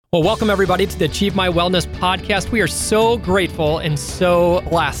Well, welcome everybody to the Achieve My Wellness podcast. We are so grateful and so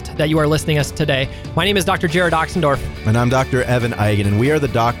blessed that you are listening to us today. My name is Dr. Jerod and And I'm Dr. Evan Eigen, and we are the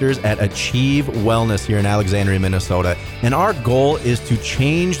doctors at Achieve Wellness here in Alexandria, Minnesota. And our goal is to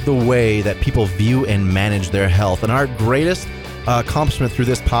change the way that people view and manage their health. And our greatest accomplishment through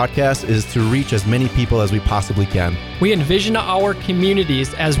this podcast is to reach as many people as we possibly can. We envision our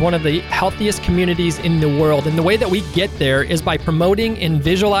communities as one of the healthiest communities in the world. And the way that we get there is by promoting and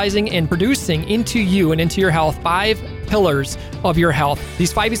visualizing and producing into you and into your health 5 pillars of your health.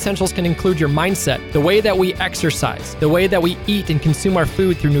 These 5 essentials can include your mindset, the way that we exercise, the way that we eat and consume our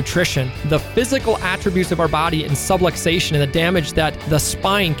food through nutrition, the physical attributes of our body and subluxation and the damage that the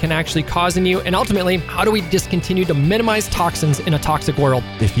spine can actually cause in you, and ultimately, how do we just continue to minimize toxins in a toxic world?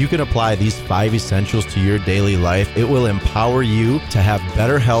 If you can apply these 5 essentials to your daily life, it will empower you to have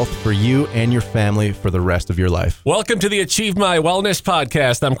better health for you and your family for the rest of your life. Welcome to the Achieve My Wellness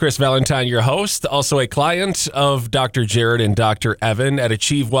podcast. I'm Chris Valentine, your host, also a client of Dr. Jerod and Dr. Evan at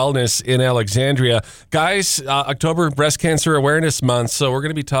Achieve Wellness in Alexandria. Guys, October Breast Cancer Awareness Month, so we're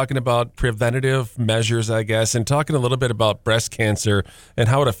going to be talking about preventative measures, I guess, and talking a little bit about breast cancer and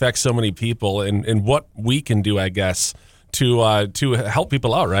how it affects so many people and what we can do, I guess, to help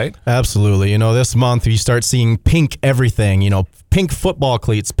people out, right? Absolutely. This month you start seeing pink everything, pink football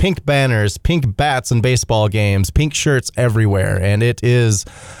cleats, pink banners, pink bats in baseball games, pink shirts everywhere. And it is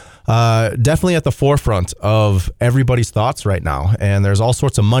definitely at the forefront of everybody's thoughts right now. And there's all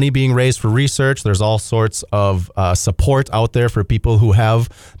sorts of money being raised for research. There's all sorts of support out there for people who have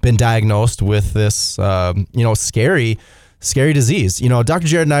been diagnosed with this, scary disease. Dr.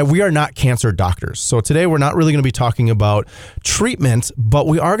 Jerod and I, we are not cancer doctors. So today we're not really going to be talking about treatment, but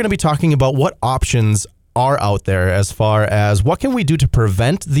we are going to be talking about what options are out there as far as what can we do to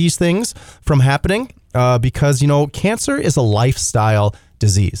prevent these things from happening? Because, cancer is a lifestyle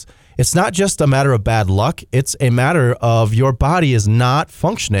disease. It's not just a matter of bad luck. It's a matter of your body is not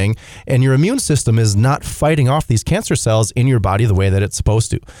functioning and your immune system is not fighting off these cancer cells in your body the way that it's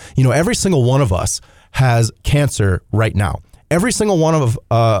supposed to. Every single one of us has cancer right now. Every single one of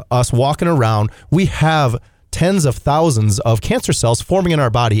us walking around, we have tens of thousands of cancer cells forming in our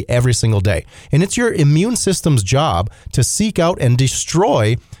body every single day. And it's your immune system's job to seek out and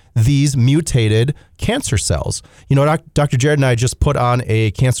destroy these mutated cancer cells. Dr. Jerod and I just put on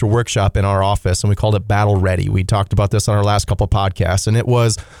a cancer workshop in our office, and we called it Battle Ready. We talked about this on our last couple of podcasts, and it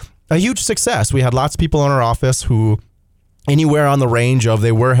was a huge success. We had lots of people in our office who anywhere on the range of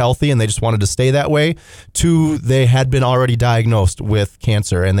they were healthy and they just wanted to stay that way to they had been already diagnosed with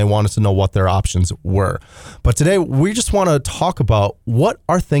cancer and they wanted to know what their options were. But today we just want to talk about what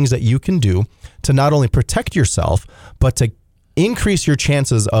are things that you can do to not only protect yourself, but to increase your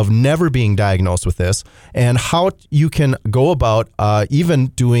chances of never being diagnosed with this, and how you can go about even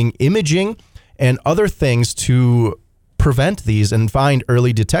doing imaging and other things to prevent these and find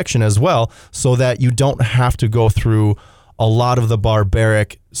early detection as well, so that you don't have to go through a lot of the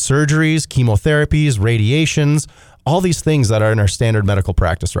barbaric surgeries, chemotherapies, radiations, all these things that are in our standard medical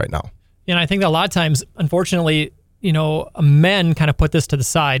practice right now. And I think that a lot of times, unfortunately, men kind of put this to the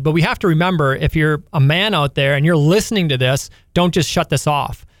side, but we have to remember, if you're a man out there and you're listening to this, don't just shut this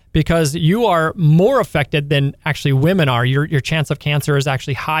off, because you are more affected than actually women are. Your chance of cancer is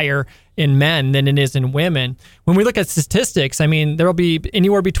actually higher in men than it is in women. When we look at statistics, there will be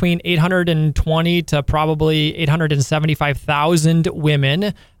anywhere between 820 to probably 875,000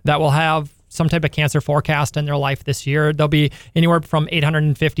 women that will have some type of cancer forecast in their life this year. There'll be anywhere from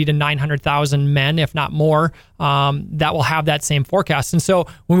 850 to 900,000 men, if not more, that will have that same forecast. And so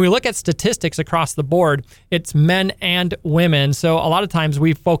when we look at statistics across the board, it's men and women. So a lot of times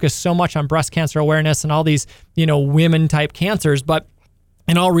we focus so much on breast cancer awareness and all these, women type cancers, but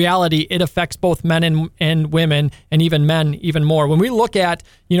in all reality, it affects both men and women, and even men even more. When we look at,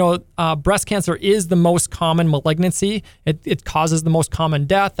 breast cancer is the most common malignancy. It causes the most common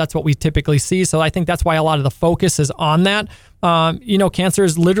death. That's what we typically see. So I think that's why a lot of the focus is on that. Cancer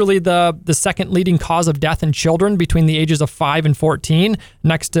is literally the second leading cause of death in children between the ages of 5 and 14,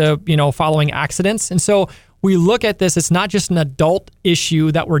 next to, following accidents. And so we look at this, it's not just an adult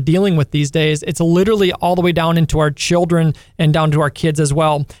issue that we're dealing with these days. It's literally all the way down into our children and down to our kids as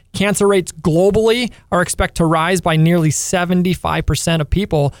well. Cancer rates globally are expected to rise by nearly 75% of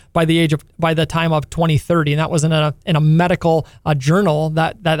people by the time of 2030. And that was in a medical journal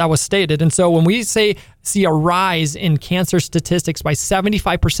that was stated. And so when we see a rise in cancer statistics by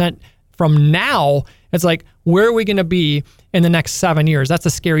 75% from now, it's like, where are we going to be in the next 7 years? That's a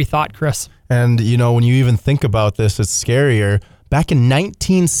scary thought, Chris. And, when you even think about this, it's scarier Back in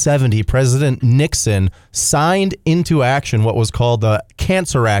 1970, President Nixon signed into action what was called the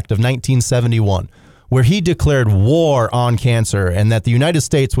Cancer Act of 1971, where he declared war on cancer and that the United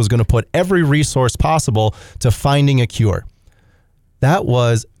States was going to put every resource possible to finding a cure. That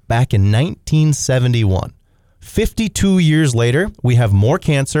was back in 1971. 52 years later, we have more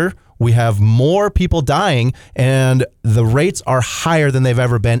cancer, we have more people dying, and the rates are higher than they've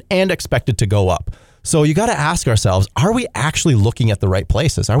ever been and expected to go up. So you got to ask ourselves, are we actually looking at the right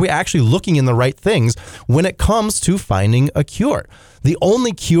places? Are we actually looking in the right things when it comes to finding a cure? The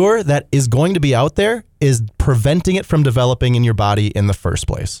only cure that is going to be out there is preventing it from developing in your body in the first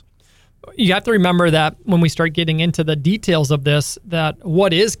place. You have to remember that when we start getting into the details of this, that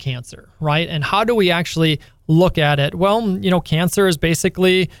what is cancer, right? And how do we actually look at it? Well, cancer is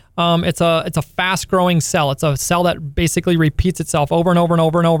basically, it's a fast growing cell. It's a cell that basically repeats itself over and over and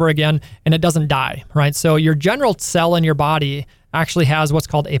over and over again, and it doesn't die, right? So your general cell in your body actually has what's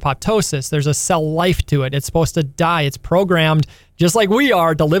called apoptosis. There's a cell life to it. It's supposed to die. It's programmed just like we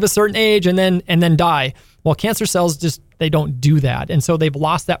are to live a certain age and then die. Well, cancer cells they don't do that. And so they've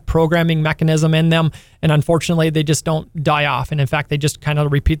lost that programming mechanism in them. And unfortunately, they just don't die off. And in fact, they just kind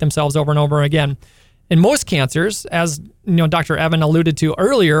of repeat themselves over and over again. In most cancers, as Dr. Evan alluded to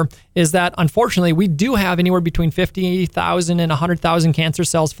earlier, is that unfortunately we do have anywhere between 50,000 and 100,000 cancer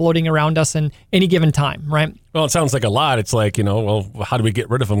cells floating around us in any given time, right? Well, it sounds like a lot. It's like, how do we get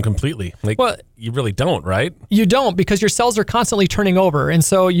rid of them completely? You really don't, right? You don't, because your cells are constantly turning over. And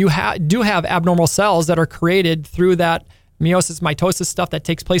so you do have abnormal cells that are created through that meiosis, mitosis stuff that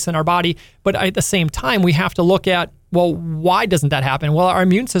takes place in our body. But at the same time, we have to look at, well, why doesn't that happen? Well, our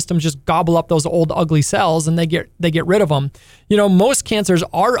immune system just gobble up those old ugly cells and they get rid of them. Most cancers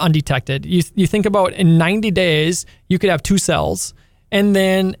are undetected. You think about in 90 days, you could have 2 cells. And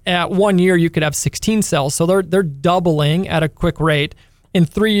then at 1 year, you could have 16 cells. So they're doubling at a quick rate. In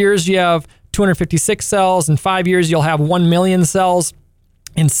 3 years, you have 256 cells. In 5 years, you'll have 1 million cells.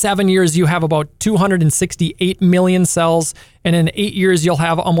 In 7 years, you have about 268 million cells. And in 8 years, you'll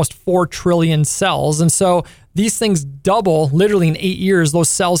have almost 4 trillion cells. And so these things double literally in 8 years. Those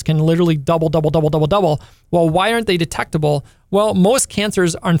cells can literally double. Well, why aren't they detectable? Well, most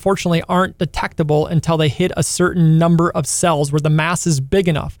cancers, unfortunately, aren't detectable until they hit a certain number of cells where the mass is big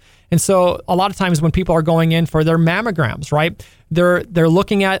enough. And so a lot of times when people are going in for their mammograms, right, they're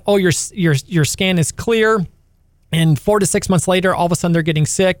looking at, your scan is clear. And 4 to 6 months later, all of a sudden they're getting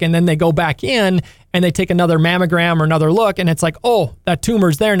sick, and then they go back in and they take another mammogram or another look, and it's like, oh, that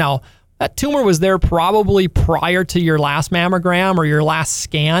tumor's there now. That tumor was there probably prior to your last mammogram or your last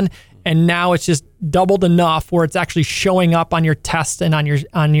scan, and now it's just doubled enough where it's actually showing up on your test and on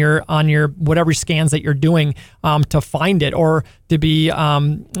your whatever scans that you're doing to find it or to be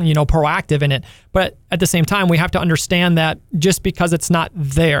proactive in it. But at the same time, we have to understand that just because it's not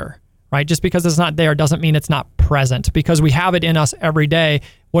there, right? Just because it's not there doesn't mean it's not present, because we have it in us every day.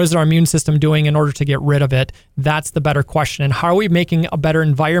 What is our immune system doing in order to get rid of it? That's the better question. And how are we making a better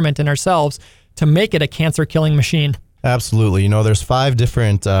environment in ourselves to make it a cancer-killing machine? Absolutely. There's 5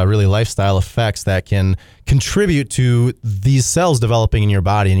 different really lifestyle effects that can contribute to these cells developing in your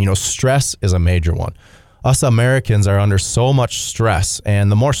body. And, stress is a major one. Us Americans are under so much stress, and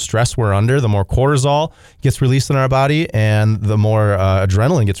the more stress we're under, the more cortisol gets released in our body, and the more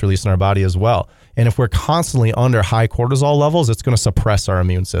adrenaline gets released in our body as well. And if we're constantly under high cortisol levels, it's going to suppress our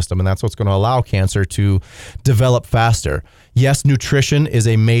immune system, and that's what's going to allow cancer to develop faster. Yes, nutrition is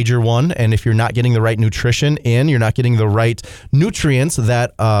a major one, and if you're not getting the right nutrition in, you're not getting the right nutrients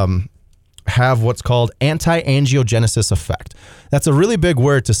that have what's called anti-angiogenesis effect. That's a really big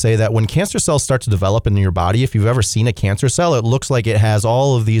word to say that when cancer cells start to develop in your body, if you've ever seen a cancer cell, it looks like it has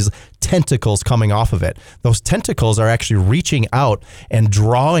all of these tentacles coming off of it. Those tentacles are actually reaching out and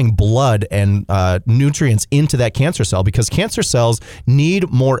drawing blood and nutrients into that cancer cell, because cancer cells need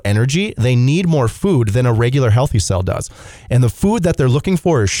more energy. They need more food than a regular healthy cell does. And the food that they're looking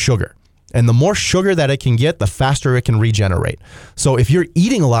for is sugar. And the more sugar that it can get, the faster it can regenerate. So if you're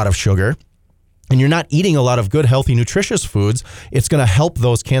eating a lot of sugar, and you're not eating a lot of good, healthy, nutritious foods, it's going to help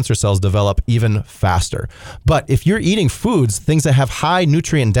those cancer cells develop even faster. But if you're eating foods, things that have high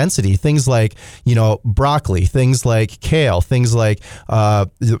nutrient density, things like, broccoli, things like kale, things like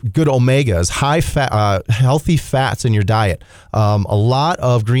good omegas, high fat, healthy fats in your diet, a lot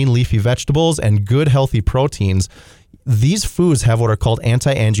of green leafy vegetables and good, healthy proteins, these foods have what are called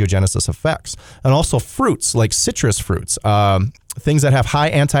anti-angiogenesis effects. And also fruits like citrus fruits, things that have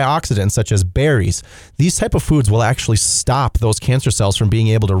high antioxidants such as berries. These type of foods will actually stop those cancer cells from being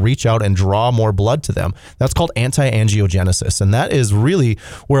able to reach out and draw more blood to them. That's called anti-angiogenesis. And that is really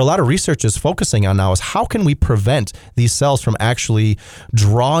where a lot of research is focusing on now, is how can we prevent these cells from actually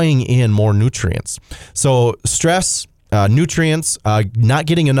drawing in more nutrients? So stress, nutrients, not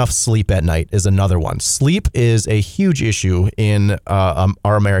getting enough sleep at night is another one. Sleep is a huge issue in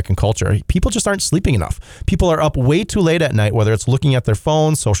our American culture. People just aren't sleeping enough. People are up way too late at night, whether it's looking at their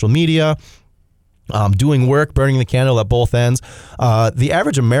phones, social media, doing work, burning the candle at both ends. The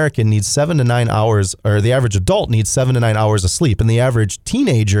average American needs 7 to 9 hours, or the average adult needs 7 to 9 hours of sleep, and the average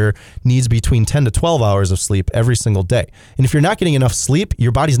teenager needs between 10 to 12 hours of sleep every single day. And if you're not getting enough sleep,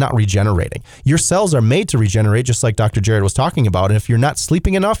 your body's not regenerating. Your cells are made to regenerate, just like Dr. Jerod was talking about. And if you're not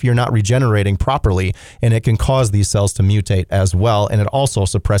sleeping enough, you're not regenerating properly, and it can cause these cells to mutate as well. And it also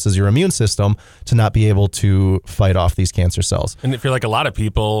suppresses your immune system to not be able to fight off these cancer cells. And if you're like a lot of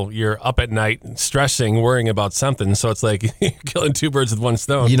people, you're up at night stressing, worrying about something. So it's like you're killing two birds with one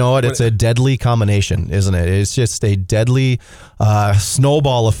stone. You know what? It's a deadly combination, isn't it? It's just a deadly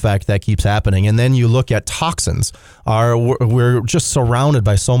snowball effect that keeps happening. And then you look at toxins. We're just surrounded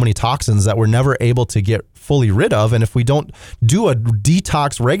by so many toxins that we're never able to get fully rid of. And if we don't do a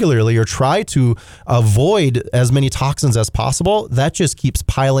detox regularly or try to avoid as many toxins as possible, that just keeps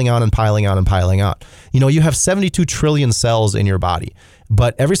piling on and piling on and piling on. You know, you have 72 trillion cells in your body,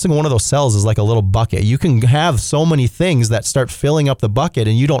 but every single one of those cells is like a little bucket. You can have so many things that start filling up the bucket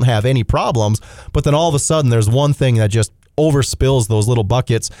and you don't have any problems, but then all of a sudden there's one thing that just overspills those little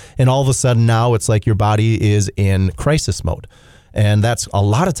buckets, and all of a sudden now it's like your body is in crisis mode. And that's a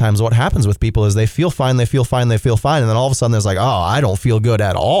lot of times what happens with people is they feel fine, and then all of a sudden there's like, oh, I don't feel good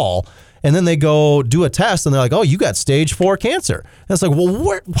at all. And then they go do a test and they're like, oh, you got stage 4 cancer. And it's like,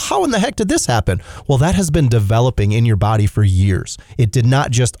 well, how in the heck did this happen? Well, that has been developing in your body for years. It did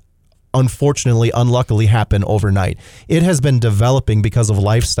not just unfortunately, unluckily happen overnight. It has been developing because of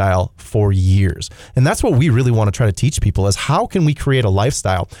lifestyle for years. And that's what we really want to try to teach people, is how can we create a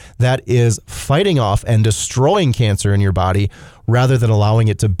lifestyle that is fighting off and destroying cancer in your body rather than allowing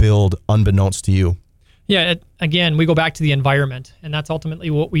it to build unbeknownst to you. Yeah, again, we go back to the environment, and that's ultimately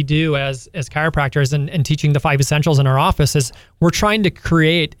what we do as chiropractors and teaching the 5 essentials in our office. Is we're trying to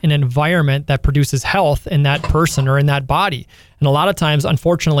create an environment that produces health in that person or in that body. And a lot of times,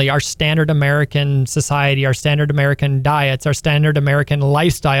 unfortunately, our standard American society, our standard American diets, our standard American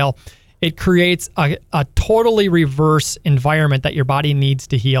lifestyle, it creates a totally reverse environment that your body needs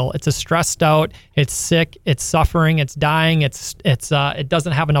to heal. It's a stressed out, it's sick, it's suffering, it's dying, it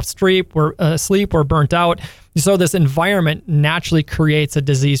doesn't have enough sleep, we're burnt out. So this environment naturally creates a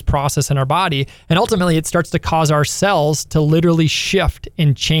disease process in our body, and ultimately it starts to cause our cells to literally shift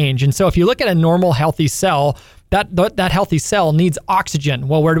and change. And so if you look at a normal healthy cell, that healthy cell needs oxygen.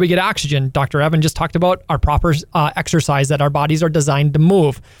 Well, where do we get oxygen? Dr. Evan just talked about our proper exercise that our bodies are designed to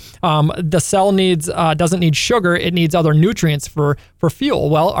move. The cell doesn't need sugar. It needs other nutrients for fuel.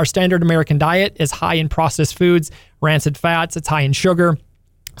 Well, our standard American diet is high in processed foods, rancid fats. It's high in sugar.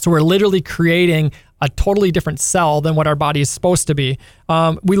 So we're literally creating a totally different cell than what our body is supposed to be.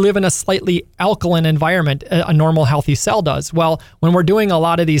 We live in a slightly alkaline environment, a normal healthy cell does. Well, when we're doing a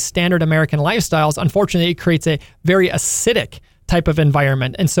lot of these standard American lifestyles, unfortunately, it creates a very acidic type of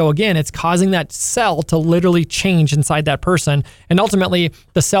environment. And so again, it's causing that cell to literally change inside that person. And ultimately,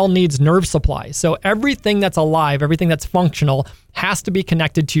 the cell needs nerve supply. So everything that's alive, everything that's functional has to be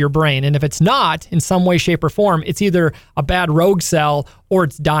connected to your brain. And if it's not, in some way, shape, or form, it's either a bad rogue cell or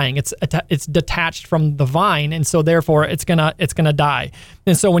it's dying. It's detached from the vine, and so therefore it's gonna die.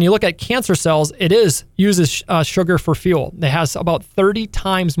 And so when you look at cancer cells, it uses sugar for fuel. It has about 30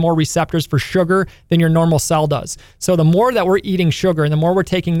 times more receptors for sugar than your normal cell does. So the more that we're eating sugar and the more we're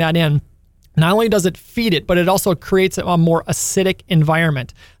taking that in, not only does it feed it, but it also creates a more acidic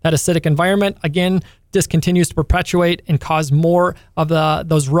environment. That acidic environment, again, just continues to perpetuate and cause more of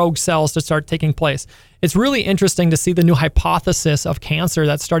those rogue cells to start taking place. It's really interesting to see the new hypothesis of cancer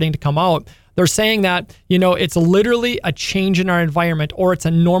that's starting to come out. They're saying that, it's literally a change in our environment, or it's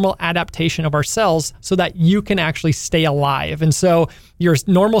a normal adaptation of our cells so that you can actually stay alive. And so your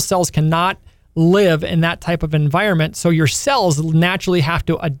normal cells cannot live in that type of environment. So your cells naturally have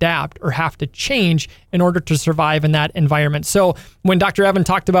to adapt or have to change in order to survive in that environment. So when Dr. Evan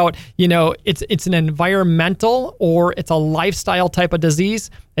talked about, it's an environmental or it's a lifestyle type of disease,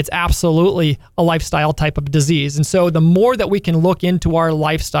 it's absolutely a lifestyle type of disease. And so the more that we can look into our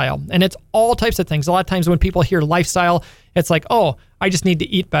lifestyle, and it's all types of things. A lot of times when people hear lifestyle, it's like, oh, I just need to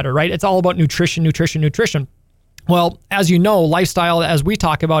eat better, right? It's all about nutrition. Well, as you know, lifestyle, as we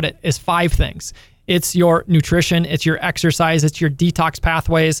talk about it, is 5 things. It's your nutrition, it's your exercise, it's your detox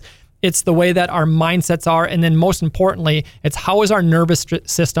pathways, it's the way that our mindsets are, and then most importantly, it's how is our nervous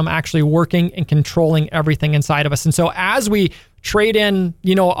system actually working and controlling everything inside of us. And so as we trade in,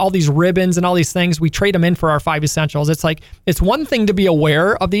 all these ribbons and all these things, we trade them in for our 5 essentials. It's like, it's one thing to be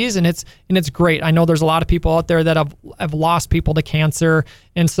aware of these, and it's great. I know there's a lot of people out there that have lost people to cancer.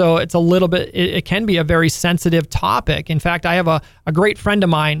 And so it's a little bit, it can be a very sensitive topic. In fact, I have a great friend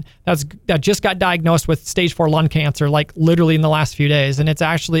of mine that just got diagnosed with stage 4 lung cancer, like literally in the last few days. And it's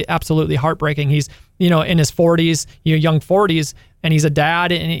actually absolutely heartbreaking. He's, in his 40s, young 40s, and he's a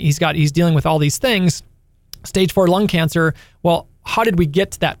dad, and he's dealing with all these things. Stage 4 lung cancer. Well, how did we get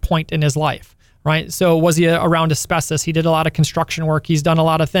to that point in his life, right? So was he around asbestos? He did a lot of construction work. He's done a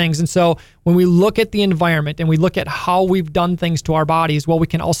lot of things. And so when we look at the environment and we look at how we've done things to our bodies, well, we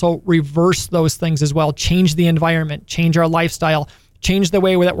can also reverse those things as well, change the environment, change our lifestyle, change the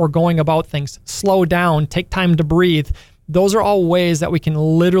way that we're going about things, slow down, take time to breathe. Those are all ways that we can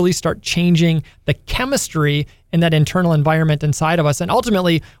literally start changing the chemistry in that internal environment inside of us. And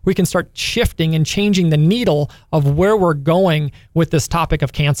ultimately, we can start shifting and changing the needle of where we're going with this topic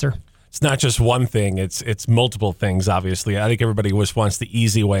of cancer. It's not just one thing, it's multiple things, obviously. I think everybody just wants the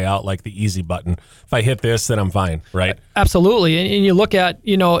easy way out, like the easy button. If I hit this, then I'm fine, right? Absolutely. And you look at,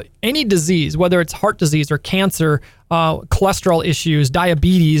 any disease, whether it's heart disease or cancer, cholesterol issues,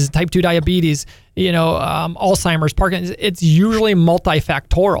 diabetes, type 2 diabetes, Alzheimer's, Parkinson's, it's usually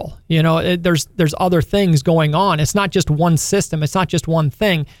multifactorial. There's other things going on. It's not just one system. It's not just one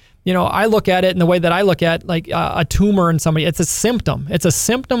thing. I look at it in the way that I look at like a tumor in somebody. It's a symptom. It's a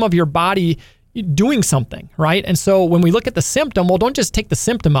symptom of your body doing something, right? And so when we look at the symptom, well, don't just take the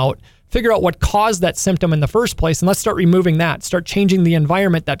symptom out. Figure out what caused that symptom in the first place, and let's start removing that. Start changing the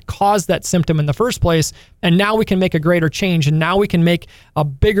environment that caused that symptom in the first place, and now we can make a greater change, and now we can make a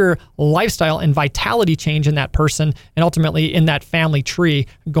bigger lifestyle and vitality change in that person, and ultimately in that family tree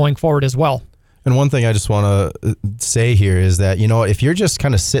going forward as well. And one thing I just want to say here is that, if you're just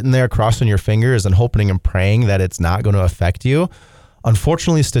kind of sitting there crossing your fingers and hoping and praying that it's not going to affect you,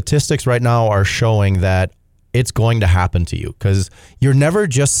 unfortunately, statistics right now are showing that it's going to happen to you because you're never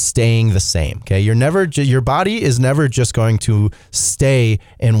just staying the same. Okay. Your body is never just going to stay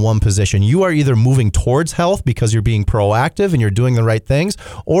in one position. You are either moving towards health because you're being proactive and you're doing the right things,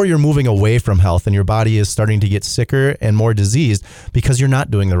 or you're moving away from health and your body is starting to get sicker and more diseased because you're not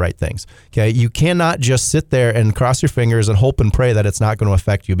doing the right things. Okay. You cannot just sit there and cross your fingers and hope and pray that it's not going to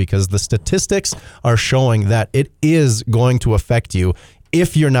affect you, because the statistics are showing that it is going to affect you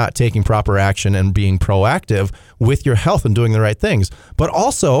if you're not taking proper action and being proactive with your health and doing the right things. But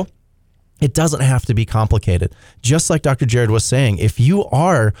also, it doesn't have to be complicated. Just like Dr. Jerod was saying, if you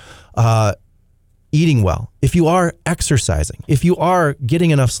are eating well, if you are exercising, if you are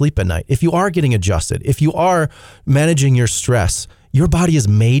getting enough sleep at night, if you are getting adjusted, if you are managing your stress, your body is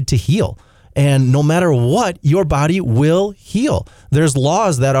made to heal. And no matter what, your body will heal. There's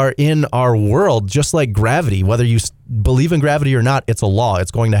laws that are in our world, just like gravity. Whether you believe in gravity or not, it's a law.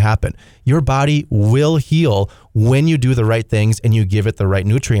 It's going to happen. Your body will heal when you do the right things and you give it the right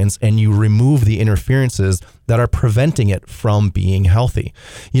nutrients and you remove the interferences that are preventing it from being healthy.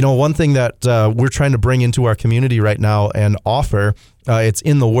 One thing that we're trying to bring into our community right now and offer, it's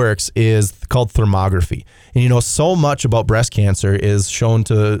in the works, is called thermography. And so much about breast cancer is shown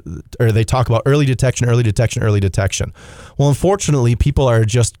or they talk about early detection. Well, unfortunately, people are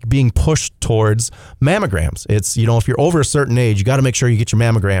just being pushed towards mammograms. It's, if you're over a certain age, you got to make sure you get your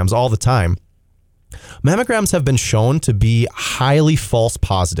mammograms all the time. Mammograms have been shown to be highly false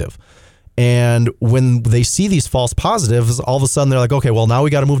positive. And when they see these false positives, all of a sudden they're like, okay, well, now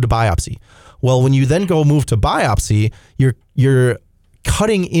we got to move to biopsy. Well, when you then go move to biopsy, you're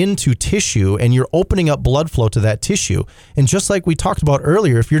cutting into tissue and you're opening up blood flow to that tissue. And just like we talked about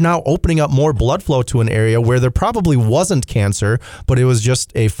earlier, if you're now opening up more blood flow to an area where there probably wasn't cancer, but it was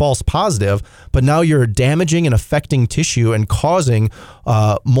just a false positive, but now you're damaging and affecting tissue and causing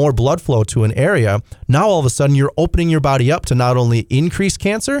more blood flow to an area, now all of a sudden you're opening your body up to not only increase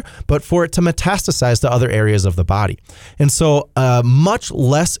cancer, but for it to metastasize to other areas of the body. And so much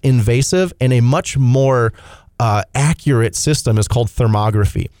less invasive and a much more accurate system is called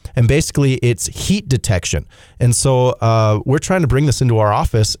thermography. And basically it's heat detection. And so we're trying to bring this into our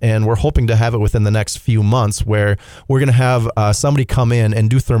office, and we're hoping to have it within the next few months, where we're going to have somebody come in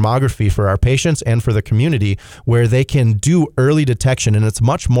and do thermography for our patients and for the community, where they can do early detection, and it's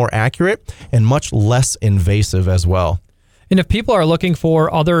much more accurate and much less invasive as well. And if people are looking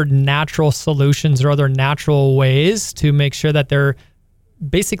for other natural solutions or other natural ways to make sure that they're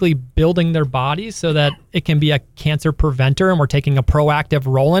basically building their body so that it can be a cancer preventer, and we're taking a proactive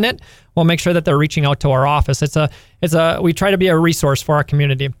role in it, we'll make sure that they're reaching out to our office. We try to be a resource for our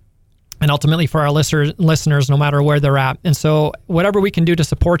community and ultimately for our listeners, no matter where they're at. And so whatever we can do to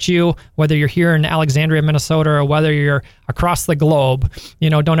support you, whether you're here in Alexandria, Minnesota, or whether you're across the globe,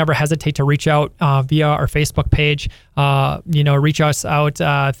 don't ever hesitate to reach out via our Facebook page. Reach us out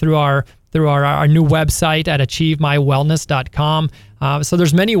through our new website at achievemywellness.com. So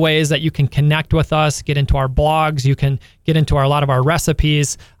there's many ways that you can connect with us, get into our blogs, you can get into a lot of our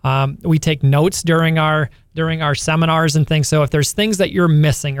recipes. We take notes during our seminars and things. So if there's things that you're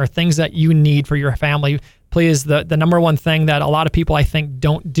missing or things that you need for your family, please, the number one thing that a lot of people I think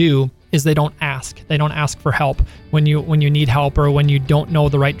don't do is they don't ask. They don't ask for help when you need help or when you don't know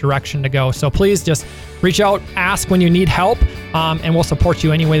the right direction to go. So please just reach out, ask when you need help, and we'll support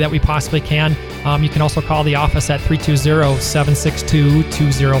you any way that we possibly can. You can also call the office at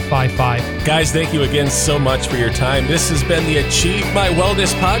 320-762-2055. Guys, thank you again so much for your time. This has been the Achieve My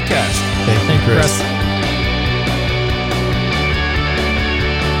Wellness podcast. Thank you, Chris.